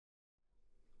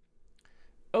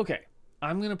Okay,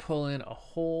 I'm going to pull in a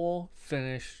whole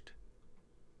finished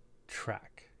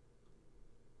track.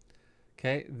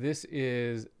 Okay, this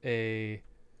is a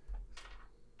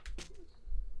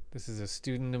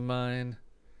student of mine,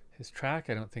 his track.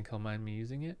 I don't think he'll mind me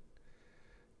using it.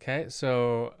 Okay,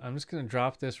 so I'm just going to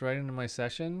drop this right into my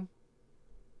session.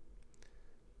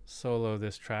 Solo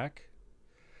this track.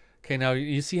 Okay, now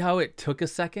you see how it took a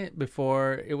second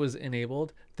before it was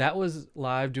enabled? That was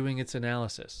live doing its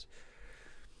analysis.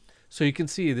 So you can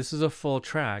see this is a full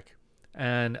track,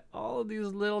 and all of these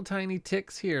little tiny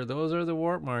ticks here, those are the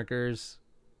warp markers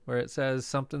where it says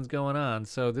something's going on.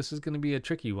 So this is going to be a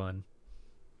tricky one.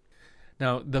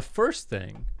 Now, the first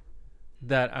thing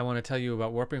that I want to tell you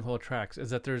about warping whole tracks is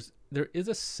that there is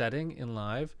a setting in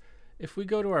live. If we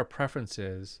go to our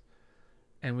preferences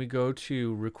and we go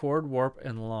to record, warp,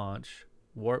 and launch,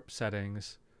 warp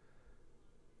settings,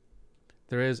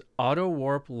 there is auto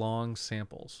warp long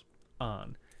samples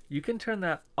on. You can turn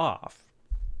that off.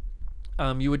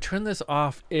 You would turn this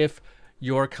off if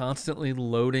you're constantly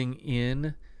loading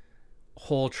in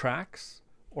whole tracks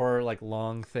or like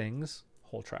long things,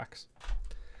 whole tracks,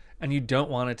 and you don't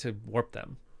want it to warp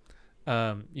them.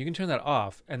 You can turn that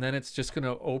off, and then it's just going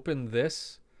to open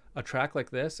a track like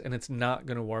this, and it's not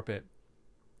going to warp it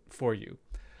for you.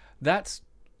 That's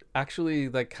actually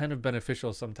like kind of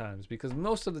beneficial sometimes, because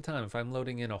most of the time if I'm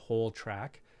loading in a whole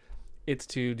track, it's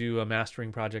to do a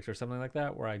mastering project or something like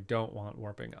that where I don't want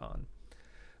warping on.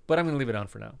 But I'm going to leave it on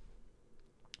for now.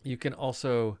 You can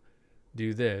also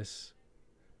do this,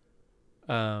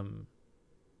 where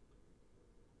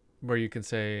you can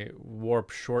say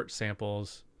warp short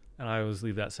samples, and I always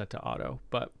leave that set to auto,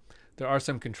 but there are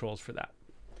some controls for that.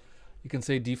 You can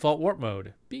say default warp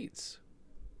mode, beats.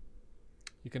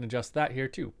 You can adjust that here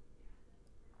too.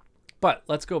 But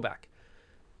let's go back.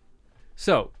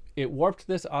 So it warped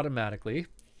this automatically.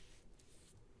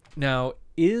 Now,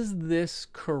 is this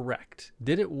correct?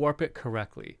 Did it warp it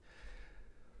correctly?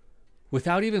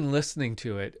 Without even listening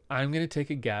to it, I'm going to take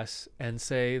a guess and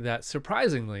say that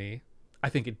surprisingly, I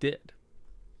think it did.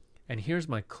 And here's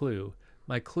my clue.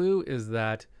 My clue is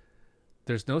that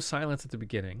there's no silence at the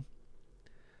beginning.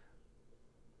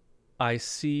 I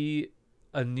see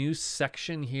a new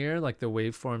section here, like the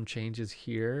waveform changes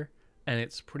here, and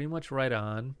it's pretty much right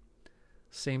on.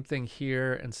 Same thing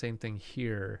here and same thing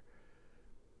here.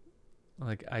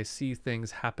 Like I see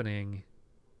things happening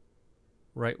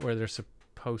right where they're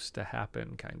supposed to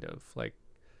happen, kind of like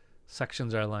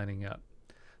sections are lining up.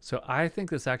 So I think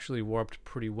this actually warped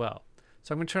pretty well.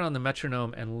 So I'm going to turn on the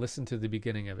metronome and listen to the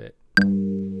beginning of it.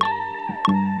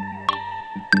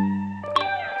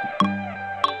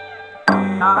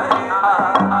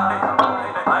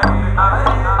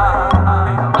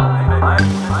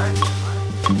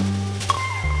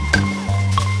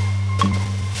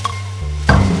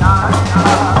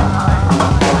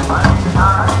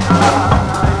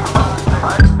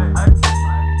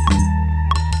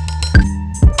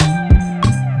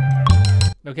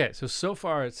 Okay, so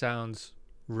far it sounds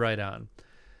right on.